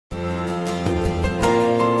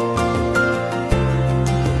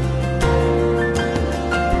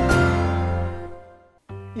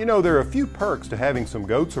You know, there are a few perks to having some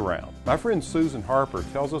goats around. My friend Susan Harper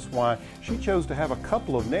tells us why she chose to have a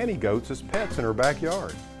couple of nanny goats as pets in her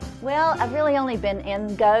backyard. Well, I've really only been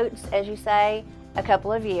in goats, as you say, a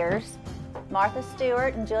couple of years. Martha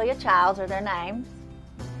Stewart and Julia Childs are their names,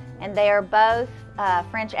 and they are both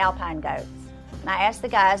French Alpine Goats. And I asked the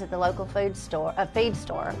guys at the local feed store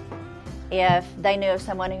if they knew of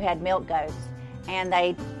someone who had milk goats, and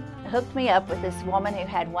they hooked me up with this woman who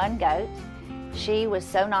had one goat. She was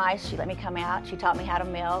so nice. She let me come out. She taught me how to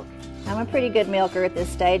milk. I'm a pretty good milker at this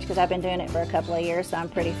stage because I've been doing it for a couple of years, so I'm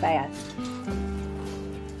pretty fast.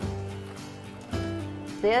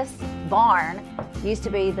 This barn used to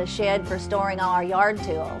be the shed for storing all our yard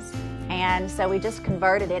tools, and so we just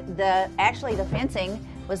converted it. Actually, the fencing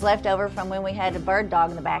was left over from when we had a bird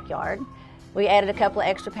dog in the backyard. We added a couple of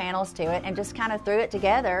extra panels to it and just kind of threw it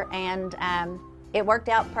together, and it worked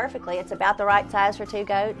out perfectly. It's about the right size for two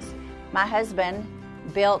goats. My husband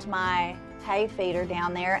built my hay feeder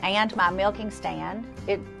down there and my milking stand.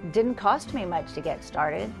 It didn't cost me much to get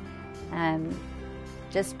started.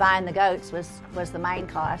 Just buying the goats was the main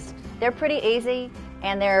cost. They're pretty easy,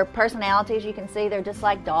 and their personalities, you can see, they're just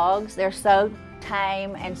like dogs. They're so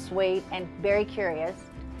tame and sweet and very curious,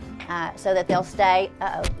 so that they'll stay.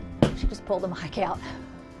 Uh-oh, she just pulled the mic out.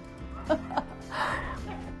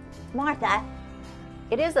 Martha,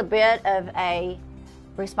 it is a bit of a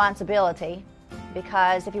responsibility,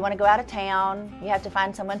 because if you want to go out of town, you have to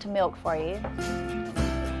find someone to milk for you.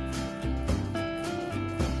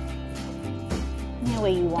 Any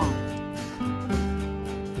way you want.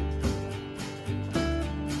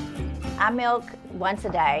 I milk once a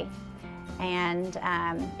day, and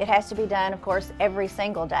it has to be done, of course, every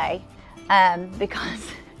single day,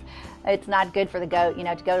 because it's not good for the goat, you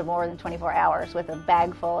know, to go more than 24 hours with a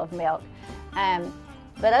bag full of milk.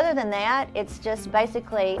 But other than that, it's just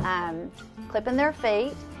basically clipping their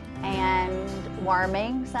feet and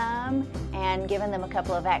worming some and giving them a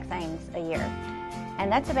couple of vaccines a year.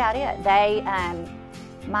 And that's about it.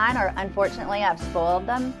 Mine are, unfortunately, I've spoiled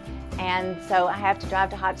them, and so I have to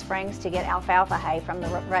drive to Hot Springs to get alfalfa hay from the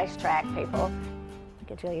racetrack people.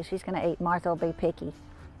 Look at Julia, she's going to eat. Martha will be picky.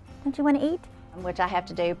 Don't you want to eat? Which I have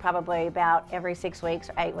to do probably about every 6 weeks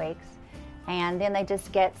or 8 weeks. And then they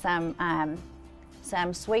just get some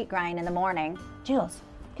sweet grain in the morning. Jules,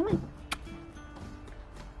 come on.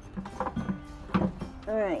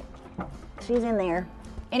 All right, she's in there.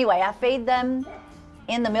 Anyway, I feed them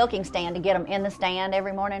in the milking stand to get them in the stand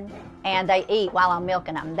every morning, and they eat while I'm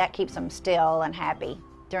milking them. That keeps them still and happy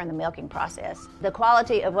during the milking process. The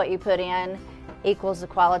quality of what you put in equals the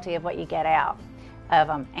quality of what you get out of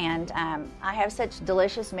them, and I have such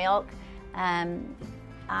delicious milk.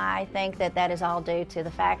 I think that is all due to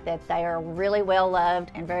the fact that they are really well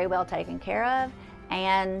loved and very well taken care of,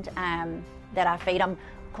 and that I feed them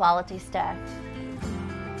quality stuff.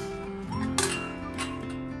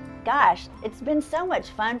 Gosh, it's been so much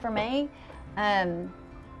fun for me.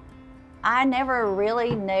 I never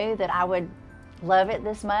really knew that I would love it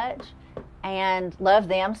this much and love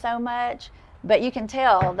them so much, but you can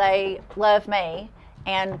tell they love me,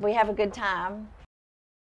 and we have a good time.